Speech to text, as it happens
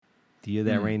Do you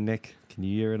hear that rain, Nick? Can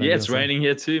you hear it on Yeah, your it's side? raining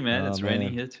here too, man. Oh, It's man.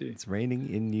 raining here too. It's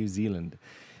raining in New Zealand.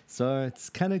 So it's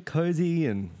kind of cozy,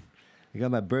 and I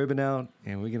got my bourbon out,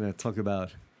 and we're going to talk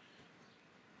about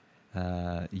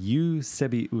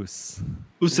Eusebius.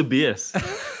 Eusebius.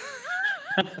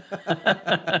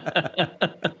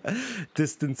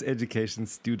 Distance education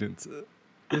student.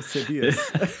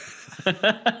 Eusebius.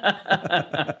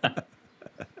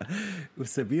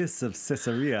 Eusebius of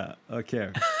Caesarea. Okay,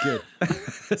 good.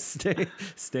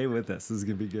 Stay with us. This is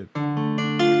going to be good.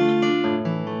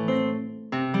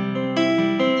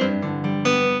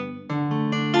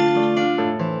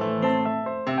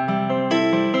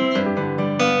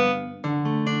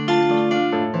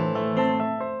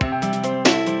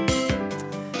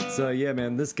 So yeah,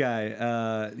 man, this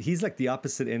guy, he's like the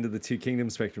opposite end of the two kingdom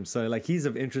spectrum. So like he's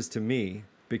of interest to me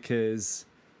because,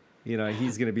 you know,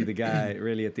 he's going to be the guy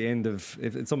really at the end of.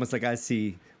 It's almost like I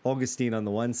see Augustine on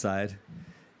the one side,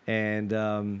 and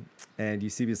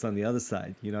Eusebius on the other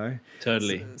side. You know,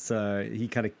 Totally. So he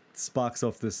kind of sparks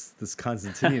off this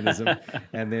Constantinianism,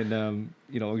 and then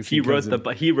you know, Augustine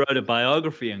he wrote a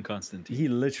biography on Constantine. He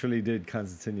literally did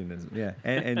Constantinianism, yeah,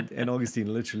 and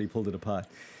Augustine literally pulled it apart.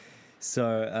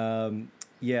 So,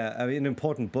 yeah, I mean, an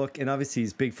important book, and obviously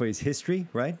he's big for his history,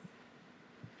 right?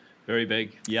 Very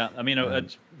big, yeah. I mean,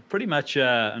 it's pretty much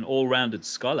an all-rounded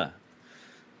scholar.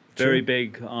 Very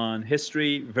big on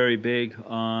history, very big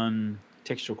on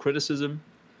textual criticism.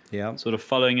 Yeah. Sort of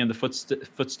following in the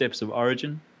footsteps of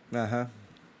Origen. Uh-huh.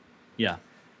 Yeah.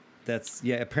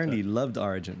 Apparently he loved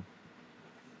Origen.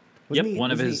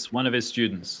 One of his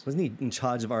students. Wasn't he in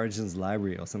charge of Origen's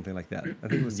library or something like that? I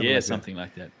think it was something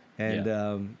like that.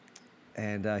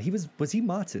 And he was he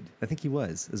martyred? I think he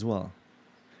was as well.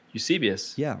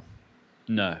 Eusebius? Yeah.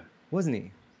 No. Wasn't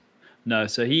he? No,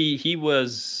 so he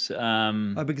was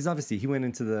because obviously he went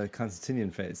into the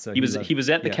Constantinian phase. So he was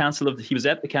at the Council of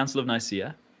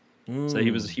Nicaea. So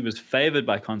he was favored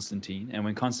by Constantine, and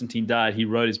when Constantine died, he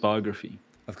wrote his biography.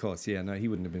 Of course, yeah, no, he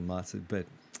wouldn't have been martyred, but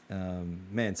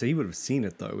man, so he would have seen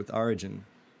it though with Origen.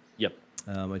 Yep.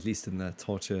 At least in the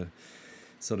torture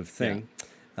sort of thing.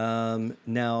 Yeah.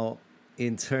 Now,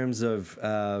 in terms of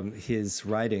his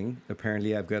writing,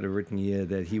 apparently I've got it written here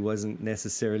that he wasn't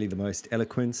necessarily the most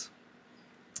eloquent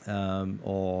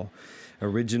or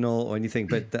original or anything.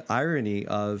 But the irony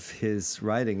of his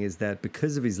writing is that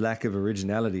because of his lack of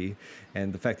originality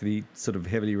and the fact that he sort of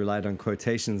heavily relied on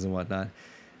quotations and whatnot,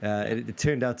 it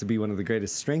turned out to be one of the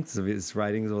greatest strengths of his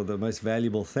writings, or the most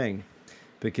valuable thing,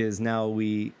 because now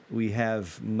we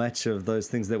have much of those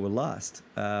things that were lost,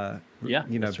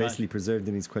 basically preserved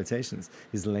in his quotations,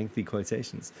 his lengthy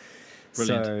quotations.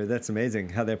 Brilliant. So that's amazing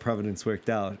how their providence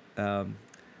worked out.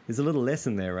 There's a little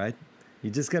lesson there, right? You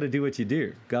just got to do what you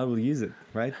do. God will use it,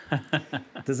 right?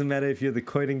 It doesn't matter if you're the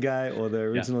quoting guy or the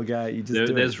original guy. You just do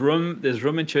there's it. There's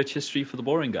room in church history for the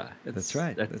boring guy. That's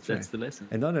right. That's the lesson.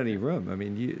 And not only room. I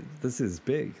mean, this is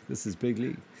big. This is big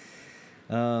league.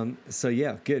 So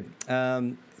yeah, good.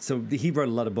 So he wrote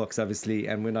a lot of books, obviously,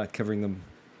 and we're not covering them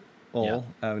all.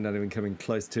 We're not even coming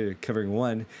close to covering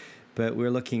one. But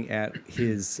we're looking at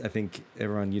his. I think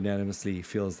everyone unanimously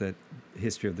feels that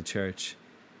History of the Church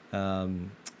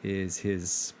is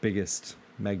his biggest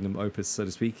magnum opus, so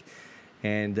to speak,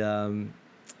 and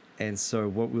so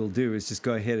what we'll do is just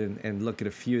go ahead and look at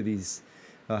a few of these.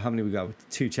 How many we got?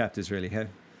 2 chapters, really, huh?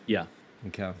 Yeah.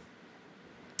 Okay.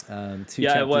 2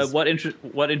 chapters. Well,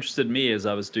 what interested me as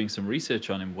I was doing some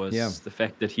research on him was the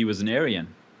fact that he was an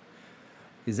Arian.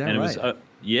 Is that right? It was,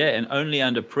 and only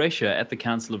under pressure at the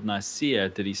Council of Nicaea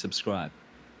did he subscribe.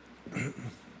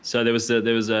 So there was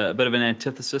a bit of an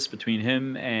antithesis between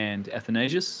him and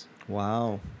Athanasius.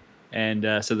 Wow. And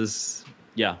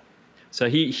so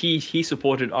he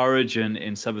supported Origen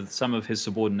in some of his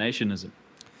subordinationism.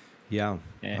 Yeah.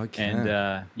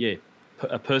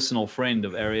 A personal friend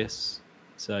of Arius.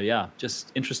 So yeah,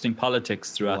 just interesting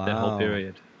politics throughout that whole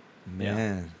period.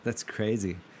 Man, that's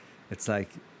crazy. It's like,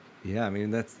 I mean,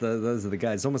 those are the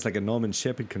guys. It's almost like a Norman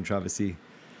Shepherd controversy.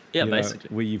 Yeah, basically.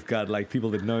 Where you've got like people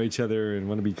that know each other and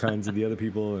want to be kind to the other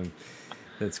people, and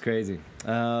that's crazy.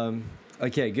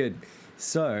 Okay, good.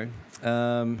 So,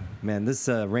 man, this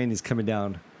rain is coming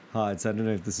down hard, so I don't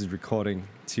know if this is recording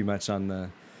too much on the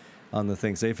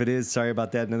thing. So if it is, sorry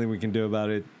about that. Nothing we can do about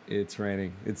it. It's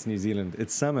raining. It's New Zealand.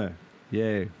 It's summer.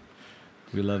 Yay.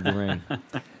 We love the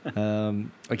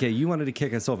rain. Okay, you wanted to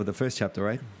kick us off with the first chapter,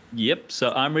 right? Yep.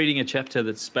 So I'm reading a chapter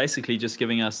that's basically just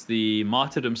giving us the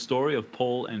martyrdom story of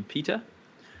Paul and Peter.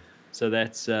 So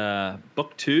that's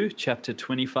book 2, chapter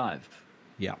 25.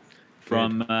 Yeah.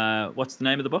 From, what's the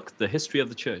name of the book? The History of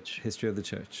the Church. History of the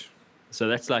Church. So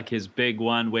that's like his big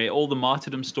one where all the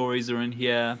martyrdom stories are in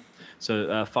here.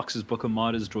 So Fox's Book of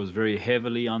Martyrs draws very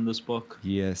heavily on this book.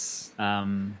 Yes.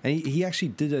 Um, And he actually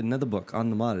did another book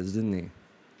on the martyrs, didn't he?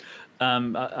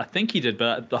 I think he did,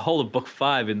 but the whole of book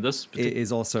 5 in this It particular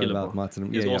is also about book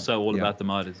martyrdom. is Yeah, also all yeah. about the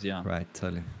martyrs. Yeah. Right,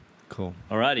 totally. Cool.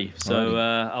 Alrighty. So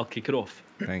I'll kick it off.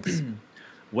 Thanks.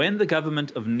 When the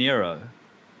government of Nero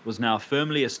was now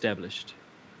firmly established,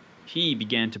 he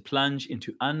began to plunge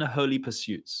into unholy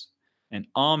pursuits and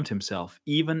armed himself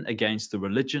even against the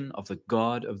religion of the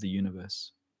God of the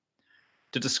universe.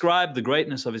 To describe the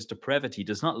greatness of his depravity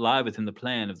does not lie within the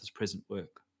plan of this present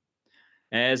work,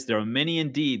 as there are many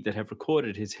indeed that have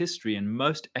recorded his history in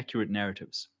most accurate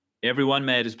narratives. Everyone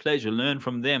may at his pleasure learn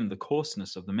from them the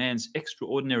coarseness of the man's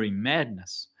extraordinary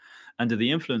madness, under the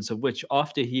influence of which,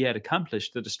 after he had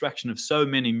accomplished the destruction of so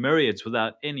many myriads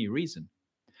without any reason,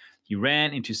 he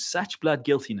ran into such blood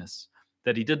guiltiness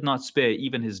that he did not spare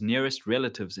even his nearest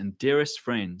relatives and dearest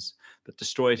friends, but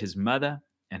destroyed his mother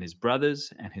and his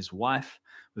brothers and his wife,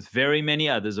 with very many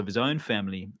others of his own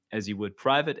family, as he would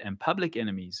private and public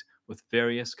enemies with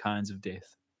various kinds of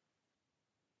death.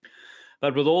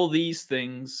 But with all these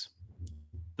things,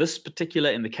 this particular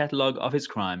in the catalogue of his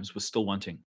crimes was still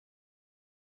wanting.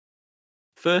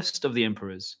 First of the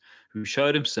emperors, who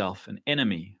showed himself an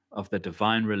enemy of the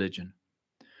divine religion.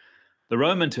 The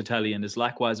Roman Tertullian is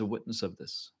likewise a witness of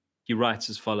this. He writes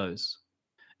as follows: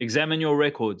 "Examine your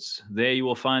records. There you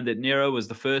will find that Nero was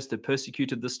the first that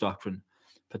persecuted this doctrine,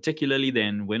 particularly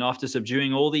then, when after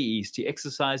subduing all the East, he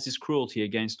exercised his cruelty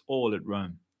against all at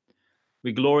Rome.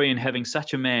 We glory in having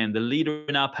such a man, the leader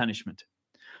in our punishment.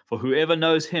 For whoever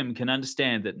knows him can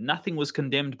understand that nothing was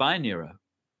condemned by Nero,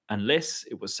 unless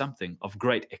it was something of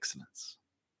great excellence."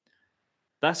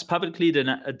 Thus, publicly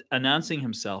announcing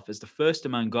himself as the first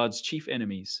among God's chief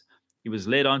enemies, he was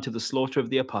led on to the slaughter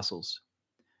of the apostles.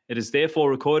 It is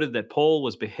therefore recorded that Paul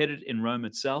was beheaded in Rome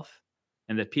itself,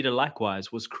 and that Peter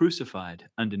likewise was crucified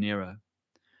under Nero.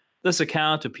 This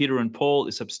account of Peter and Paul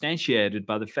is substantiated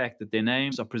by the fact that their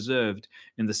names are preserved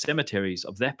in the cemeteries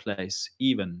of that place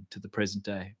even to the present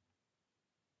day.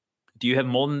 Do you have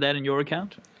more than that in your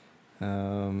account?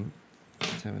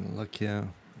 Just having a look here.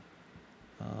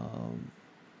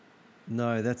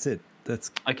 No, that's it.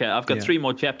 That's okay. I've got 3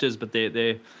 more chapters, but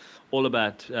they're all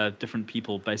about different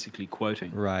people basically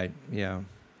quoting. Right. Yeah.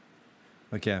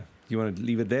 Okay. You want to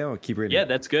leave it there or keep reading? Yeah,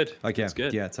 that's good. Okay. That's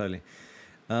good. Yeah, totally.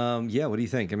 Yeah. What do you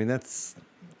think? I mean, that's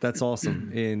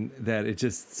awesome in that it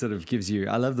just sort of gives you.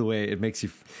 I love the way it makes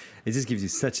you. It just gives you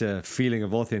such a feeling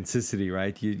of authenticity,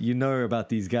 right? You know about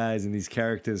these guys and these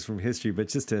characters from history, but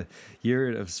just to hear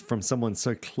it from someone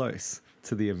so close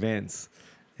to the events.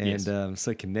 And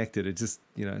so connected, it just,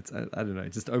 it's, I don't know,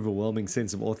 just overwhelming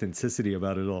sense of authenticity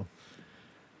about it all.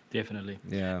 Definitely.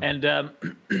 Yeah.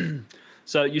 And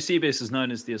so Eusebius is known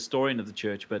as the historian of the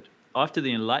church, but after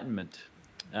the Enlightenment,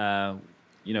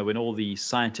 when all the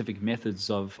scientific methods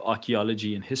of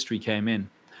archaeology and history came in,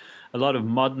 a lot of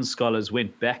modern scholars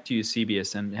went back to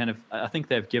Eusebius and I think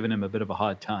they've given him a bit of a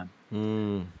hard time.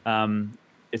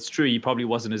 It's true, he probably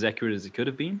wasn't as accurate as he could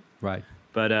have been. Right.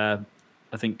 But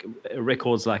I think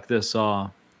records like this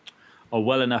are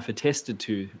well enough attested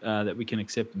to that we can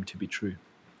accept them to be true.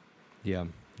 Yeah,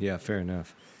 fair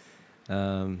enough.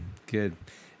 Good.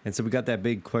 And so we got that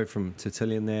big quote from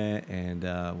Tertullian there, and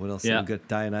what else? Yeah. We got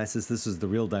Dionysus. This was the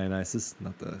real Dionysus,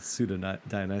 not the pseudo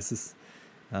Dionysus.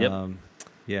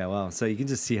 Yeah, wow. So you can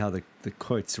just see how the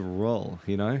quotes roll,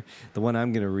 The one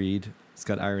I'm going to read, it's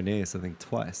got Irenaeus, I think,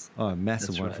 twice. Oh, a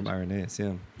massive one from Irenaeus,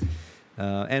 yeah.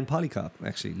 And Polycarp,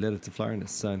 actually, letter to Florinus.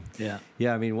 So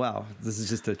I mean, wow, this is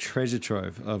just a treasure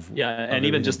trove of and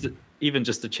even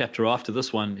just the chapter after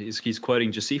this one, he's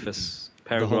quoting Josephus,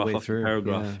 paragraph after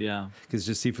paragraph. Yeah, because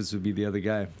Josephus would be the other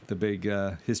guy, the big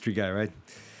history guy, right?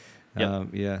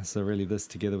 So really, this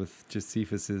together with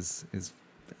Josephus is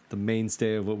the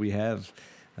mainstay of what we have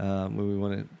when we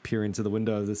want to peer into the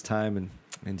window of this time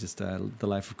and just the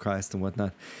life of Christ and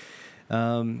whatnot.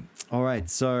 All right,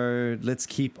 so let's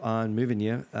keep on moving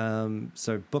here.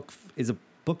 So book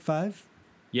 5?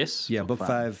 Yes. Yeah, book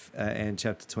 5 and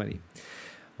chapter 20.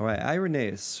 All right,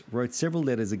 Irenaeus wrote several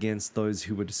letters against those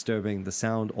who were disturbing the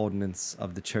sound ordinance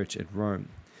of the church at Rome.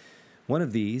 One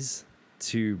of these,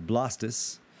 to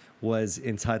Blastus, was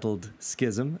entitled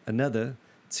Schism. Another,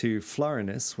 to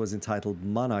Florinus, was entitled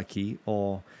Monarchy,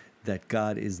 or that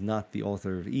God is not the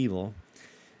author of evil,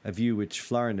 a view which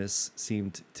Florinus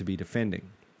seemed to be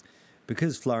defending.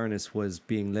 Because Florinus was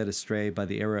being led astray by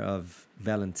the error of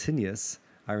Valentinius,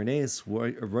 Irenaeus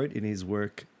wrote in his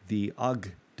work the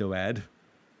Ogdoad.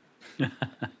 I'm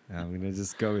going to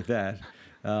just go with that,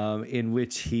 in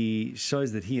which he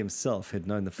shows that he himself had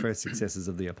known the first successes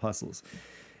of the apostles.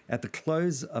 At the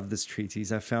close of this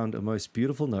treatise, I found a most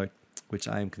beautiful note, which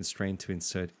I am constrained to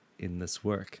insert in this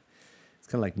work. It's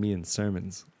kind of like me in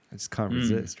sermons. I just can't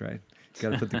resist, right? Got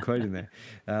to put the quote in there.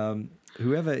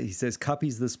 Whoever, he says,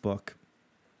 copies this book,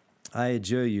 I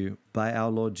adjure you by our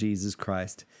Lord Jesus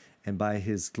Christ and by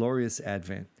his glorious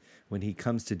advent, when he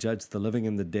comes to judge the living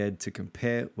and the dead, to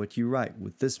compare what you write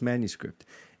with this manuscript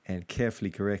and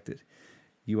carefully correct it.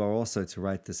 You are also to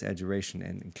write this adjuration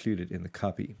and include it in the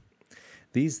copy.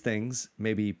 These things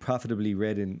may be profitably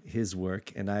read in his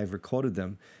work, and I have recorded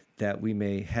them that we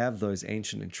may have those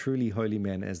ancient and truly holy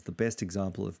men as the best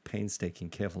example of painstaking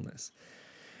carefulness.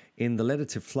 In the letter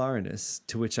to Florinus,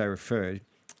 to which I referred,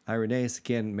 Irenaeus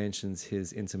again mentions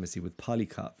his intimacy with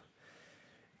Polycarp.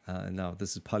 No,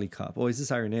 this is Polycarp. Or is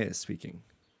this Irenaeus speaking?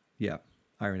 Yeah,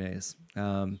 Irenaeus.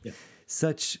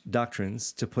 Such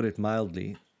doctrines, to put it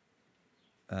mildly,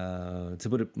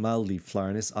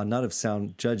 Florinus, are not of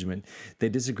sound judgment. They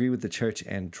disagree with the church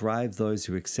and drive those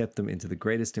who accept them into the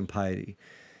greatest impiety.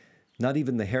 Not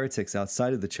even the heretics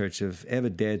outside of the church have ever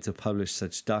dared to publish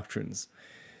such doctrines.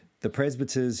 The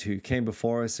presbyters who came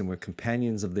before us and were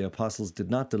companions of the apostles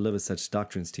did not deliver such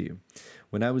doctrines to you.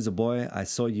 When I was a boy, I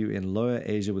saw you in Lower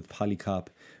Asia with Polycarp,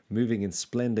 moving in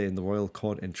splendor in the royal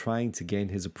court and trying to gain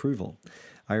his approval.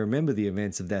 I remember the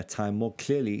events of that time more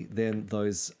clearly than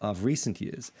those of recent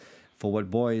years, for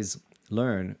what boys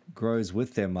learn grows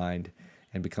with their mind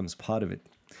and becomes part of it.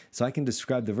 So I can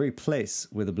describe the very place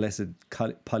where the blessed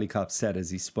Polycarp sat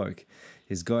as he spoke,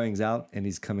 his goings out and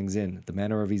his comings in, the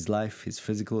manner of his life, his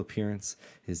physical appearance,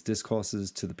 his discourses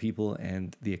to the people,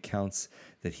 and the accounts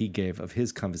that he gave of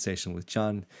his conversation with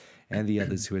John and the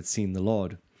others who had seen the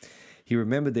Lord. He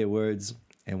remembered their words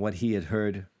and what he had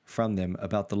heard from them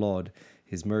about the Lord,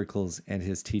 his miracles and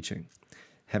his teaching,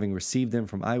 having received them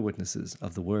from eyewitnesses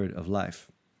of the word of life.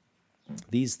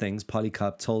 These things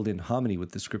Polycarp told in harmony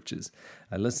with the scriptures.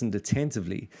 I listened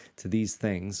attentively to these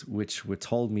things which were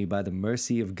told me by the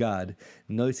mercy of God,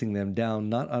 noting them down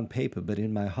not on paper but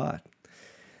in my heart.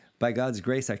 By God's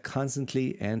grace I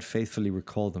constantly and faithfully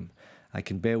recall them. I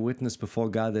can bear witness before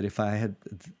God that if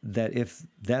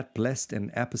that blessed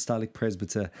and apostolic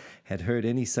presbyter had heard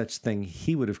any such thing,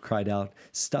 he would have cried out,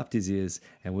 stopped his ears,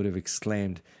 and would have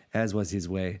exclaimed, as was his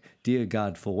way, Dear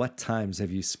God, for what times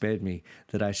have you spared me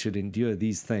that I should endure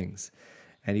these things?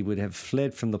 And he would have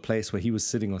fled from the place where he was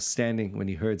sitting or standing when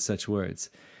he heard such words.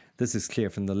 This is clear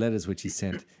from the letters which he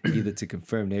sent, either to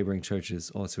confirm neighboring churches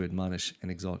or to admonish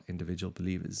and exhort individual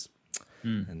believers.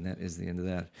 And that is the end of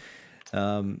that.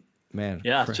 Man.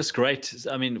 Yeah, it's just great.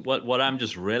 I mean, what I'm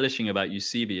just relishing about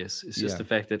Eusebius is just the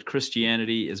fact that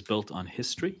Christianity is built on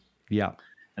history. Yeah.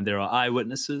 And there are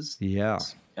eyewitnesses. Yeah.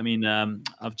 I mean, I'm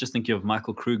just thinking of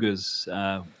Michael Kruger's,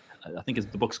 I think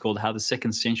the book's called How the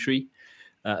Second Century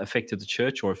Affected the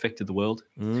Church or Affected the World.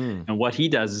 And what he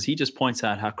does is he just points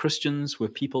out how Christians were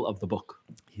people of the book.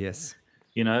 Yes.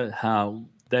 You know, how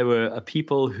they were a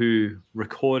people who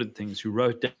recorded things, who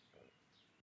wrote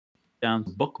down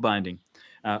bookbinding.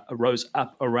 Arose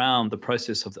up around the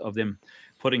process of them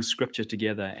putting scripture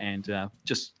together and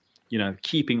just,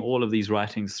 keeping all of these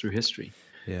writings through history.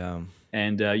 Yeah.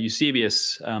 And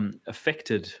Eusebius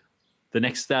affected the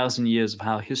next 1,000 years of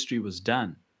how history was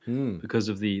done because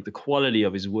of the quality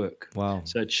of his work. Wow.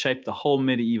 So it shaped the whole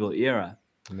medieval era.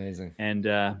 Amazing. And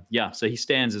so he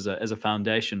stands as a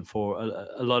foundation for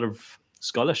a lot of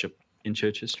scholarship in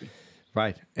church history.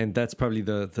 Right. And that's probably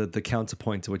the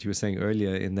counterpoint to what you were saying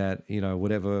earlier in that,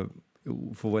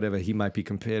 whatever he might be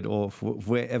compared or for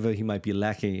wherever he might be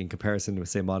lacking in comparison to,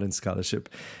 say, modern scholarship,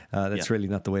 that's really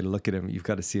not the way to look at him. You've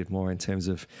got to see it more in terms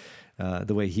of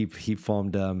the way he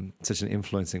formed such an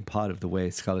influencing part of the way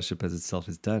scholarship as itself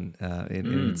is done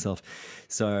in itself.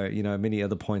 So, many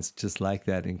other points just like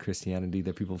that in Christianity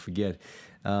that people forget.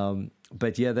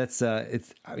 But yeah, that's,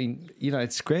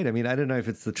 it's great. I mean, I don't know if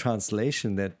it's the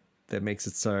translation that makes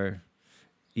it so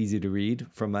easy to read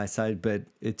from my side, but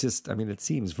it just, it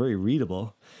seems very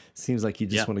readable. It seems like you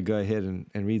just want to go ahead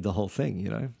and read the whole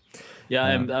thing, Yeah,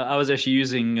 I was actually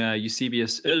using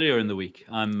Eusebius earlier in the week.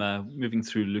 I'm moving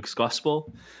through Luke's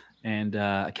Gospel, and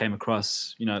I came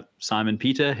across, Simon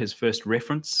Peter, his first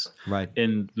reference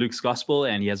in Luke's Gospel,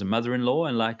 and he has a mother-in-law,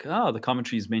 and the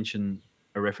commentaries mention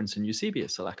a reference in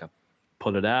Eusebius. So I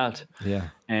pull it out,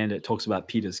 and it talks about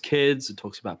Peter's kids, it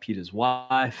talks about Peter's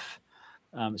wife.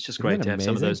 It's just great to have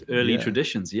some of those early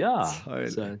traditions. Yeah.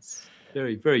 Totally. So it's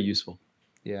very, very useful.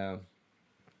 Yeah.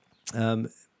 When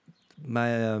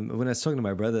I was talking to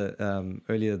my brother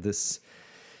earlier this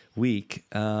week,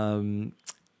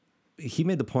 he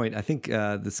made the point, I think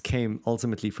this came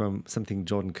ultimately from something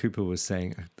Jordan Cooper was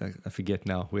saying. I forget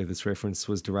now where this reference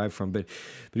was derived from, but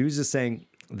he was just saying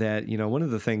that, one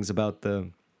of the things about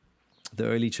the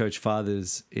early church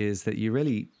fathers is that you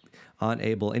really aren't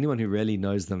able, anyone who really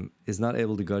knows them is not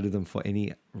able to go to them for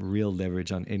any real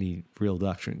leverage on any real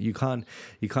doctrine. You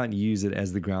can't use it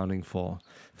as the grounding for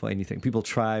anything. People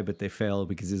try, but they fail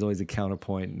because there's always a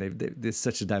counterpoint. There's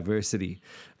such a diversity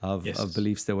of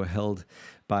beliefs that were held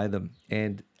by them.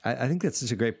 And I think that's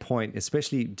such a great point,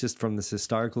 especially just from this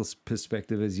historical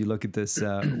perspective as you look at this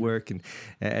work and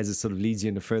as it sort of leads you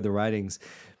into further writings,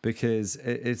 because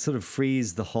it sort of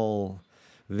frees the whole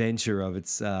venture of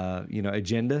its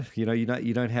agenda. You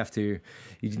don't have to,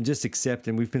 you can just accept,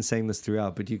 and we've been saying this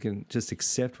throughout, but you can just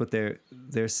accept what they're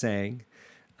saying,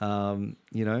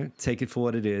 take it for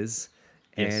what it is,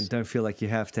 and don't feel like you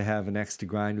have to have an axe to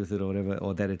grind with it or whatever,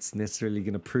 or that it's necessarily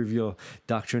going to prove your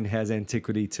doctrine has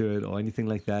antiquity to it or anything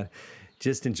like that.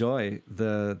 Just enjoy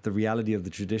the reality of the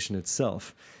tradition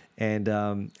itself. And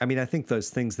I think those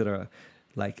things that are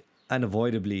like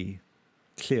unavoidably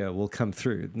clear will come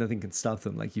through. Nothing can stop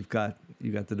them. Like you got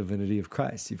the divinity of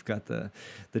Christ, you've got the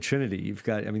Trinity, you've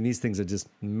got, these things are just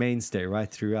mainstay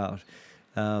right throughout.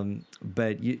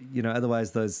 But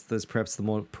otherwise those perhaps the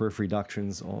more periphery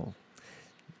doctrines, or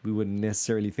we wouldn't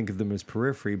necessarily think of them as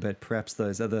periphery, but perhaps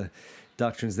those other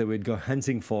doctrines that we'd go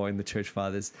hunting for in the church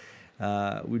fathers,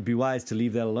 would be wise to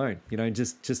leave that alone, and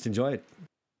just enjoy it.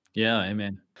 Yeah,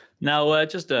 amen. Now,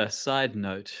 just a side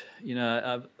note,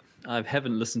 I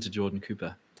haven't listened to Jordan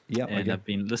Cooper. Yeah, and I've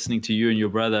been listening to you and your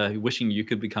brother, wishing you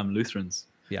could become Lutherans.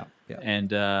 Yeah.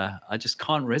 And I just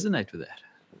can't resonate with that.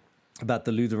 About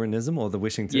the Lutheranism or the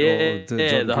wishing to?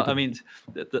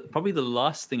 Probably the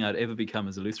last thing I'd ever become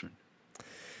is a Lutheran.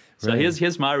 So really?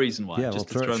 here's my reason why. Yeah, just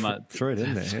throw it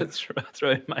in there.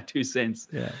 Throw in my 2 cents.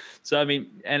 Yeah. So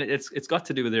and it's got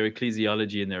to do with their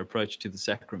ecclesiology and their approach to the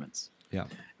sacraments. Yeah.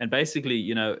 And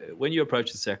basically, when you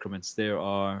approach the sacraments, there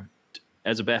are,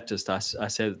 as a Baptist, I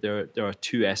say that there are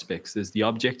 2 aspects. There's the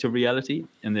objective reality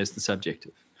and there's the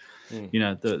subjective.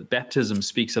 The baptism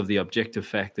speaks of the objective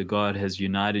fact that God has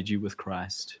united you with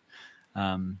Christ.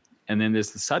 And then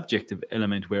there's the subjective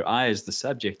element where I, as the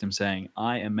subject, am saying,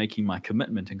 I am making my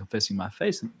commitment and confessing my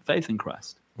faith in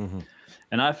Christ. Mm-hmm.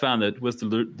 And I found that with the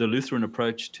Lutheran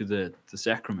approach to the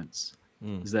sacraments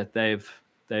is that they've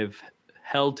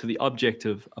held to the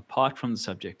objective apart from the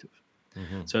subjective.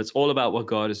 Mm-hmm. So it's all about what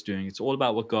God is doing. It's all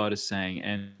about what God is saying.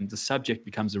 And the subject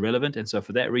becomes irrelevant. And so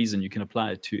for that reason, you can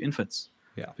apply it to infants.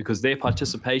 Yeah. Because their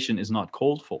participation is not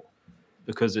called for,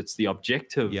 because it's the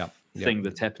objective thing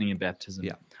that's happening in baptism,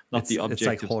 not the objective, it's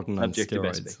like Horton on objective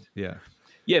steroids. aspect.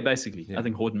 Yeah, basically. Yeah. I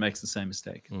think Horton makes the same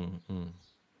mistake. Mm-hmm.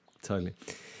 Totally.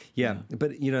 Yeah,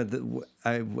 but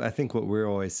I think what we're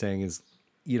always saying is,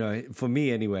 for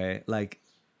me anyway, like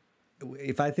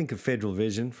if I think of Federal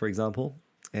Vision, for example,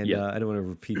 and I don't want to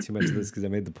repeat too much of this because I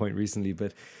made the point recently,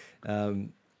 but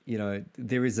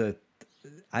there is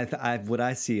what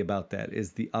I see about that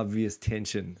is the obvious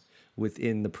tension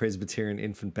within the Presbyterian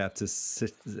Infant Baptist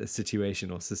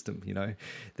situation or system.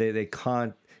 They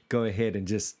can't go ahead and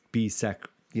just be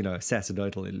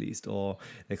sacerdotal at least, or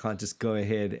they can't just go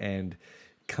ahead and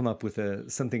come up with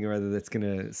something or other that's going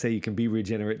to say you can be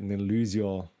regenerate and then lose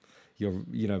your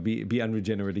be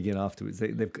unregenerate again afterwards.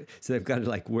 They've got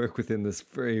to work within this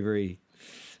very, very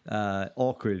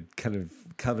awkward kind of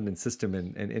covenant system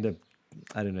and end up,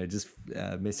 I don't know, just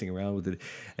messing around with it.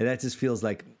 And that just feels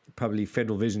like probably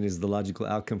Federal Vision is the logical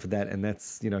outcome for that. And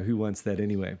that's, who wants that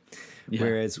anyway? Yeah.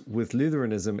 Whereas with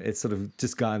Lutheranism, it's sort of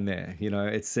just gone there.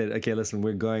 It's said, okay, listen,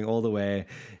 we're going all the way.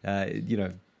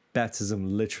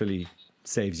 Baptism literally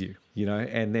saves you,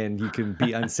 and then you can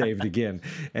be unsaved again.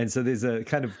 And so there's a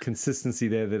kind of consistency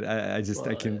there that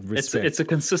I can respect. It's a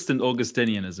consistent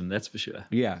Augustinianism, that's for sure.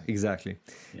 Yeah, exactly.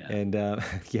 Yeah. And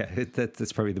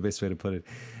that's probably the best way to put it.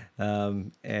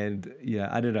 And yeah,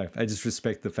 I don't know. I just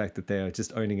respect the fact that they are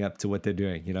just owning up to what they're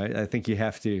doing. I think you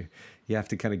have to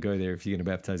kind of go there if you're going to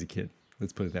baptize a kid.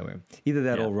 Let's put it that way. Either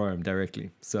that or Rome directly.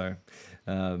 So,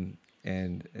 and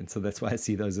so that's why I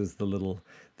see those as the little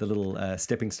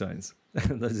stepping stones.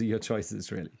 Those are your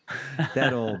choices, really.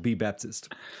 That or be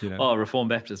Baptist. Oh, Reformed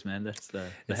Baptist, man. That's the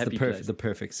happy place. The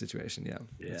perfect situation. Yeah,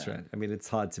 that's right. I mean, it's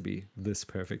hard to be this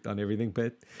perfect on everything,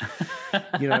 but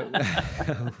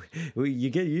you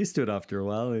get used to it after a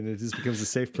while, and it just becomes a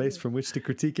safe place from which to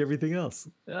critique everything else.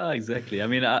 Oh, exactly. I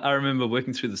mean, I remember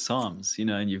working through the Psalms,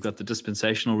 and you've got the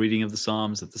dispensational reading of the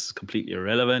Psalms that this is completely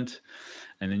irrelevant.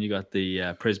 And then you got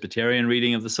the Presbyterian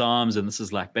reading of the Psalms, and this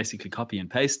is basically copy and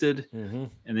pasted. Mm-hmm.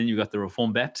 And then you got the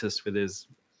Reformed Baptist, where there's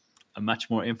a much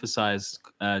more emphasized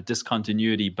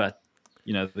discontinuity, but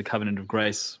the covenant of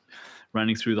grace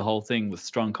running through the whole thing with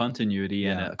strong continuity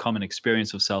and a common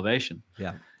experience of salvation.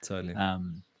 Yeah, totally.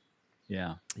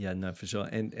 Yeah, no, for sure.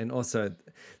 And also,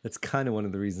 that's kind of one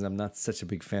of the reasons I'm not such a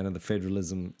big fan of the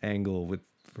federalism angle with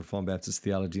Reformed Baptist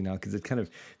theology now, because it kind of,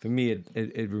 for me,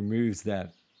 it removes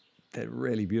that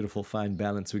really beautiful fine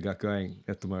balance we got going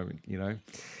at the moment.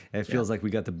 It feels like we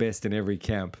got the best in every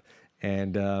camp,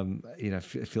 and it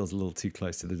feels a little too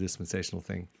close to the dispensational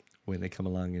thing when they come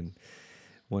along and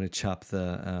want to chop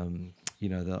the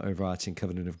the overarching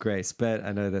covenant of grace. But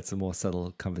I know that's a more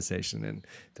subtle conversation, and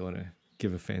don't want to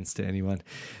give offense to anyone.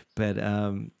 But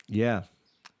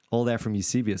all that from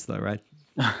Eusebius, though, right?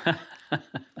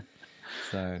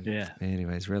 So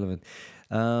anyways, relevant.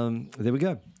 There we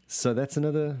go. So that's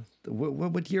another.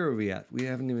 What year are we at? We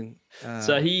haven't even.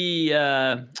 So he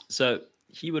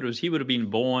would have been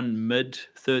born mid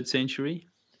 3rd century,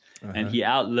 and he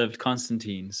outlived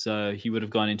Constantine. So he would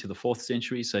have gone into the 4th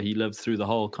century. So he lived through the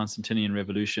whole Constantinian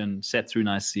revolution, sat through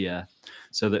Nicaea.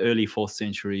 So the early 4th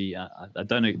century. I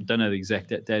don't know the exact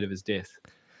date of his death.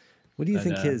 What do you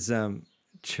think his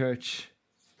church?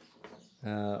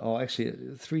 Actually,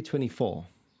 324.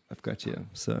 I've got you.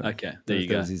 So okay, there you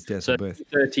go. Was his death so or birth.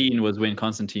 13 was when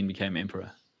Constantine became emperor.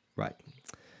 Right.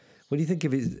 What do you think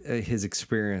of his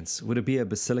experience? Would it be a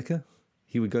basilica?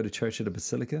 He would go to church at a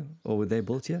basilica, or were they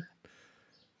built yet?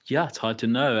 Yeah, it's hard to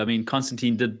know. I mean,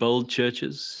 Constantine did build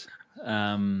churches.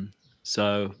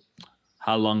 So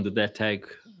how long did that take?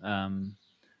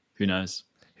 Who knows?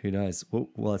 Who knows?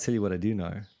 Well, I'll tell you what I do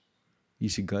know. You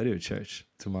should go to a church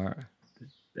tomorrow.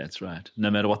 That's right.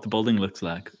 No matter what the building looks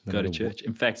like, go to church.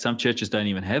 In fact, some churches don't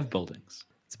even have buildings.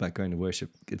 It's about going to worship.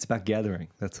 It's about gathering.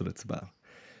 That's what it's about.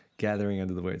 Gathering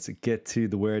under the word. So get to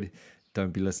the word.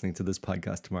 Don't be listening to this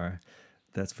podcast tomorrow.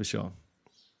 That's for sure.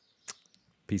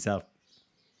 Peace out.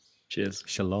 Cheers.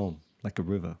 Shalom, like a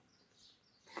river.